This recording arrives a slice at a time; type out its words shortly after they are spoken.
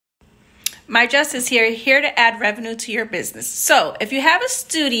My Just is here to add revenue to your business. So if you have a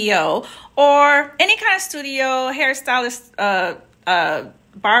studio or any kind of studio, hairstylist,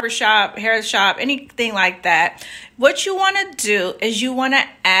 barbershop, hair shop, anything like that, what you want to do is you want to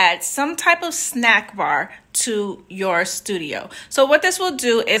add some type of snack bar to your studio. So what this will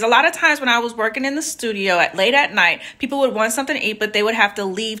do is, a lot of times when I was working in the studio late at night, people would want something to eat, but they would have to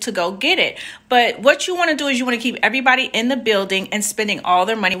leave to go get it. But what you want to do is you want to keep everybody in the building and spending all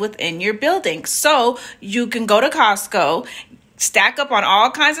their money within your building. So you can go to Costco, stack up on all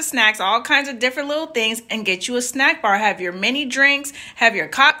kinds of snacks, all kinds of different little things, and get you a snack bar. Have your mini drinks, have your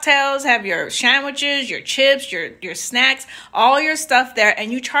cocktails, have your sandwiches, your chips, your snacks, all your stuff there,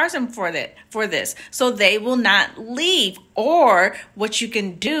 and you charge them for this. So they will not leave. Or what you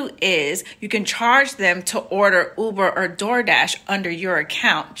can do is you can charge them to order Uber or DoorDash under your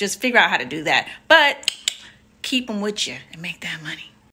account. Just figure out how to do that. But keep them with you and make that money.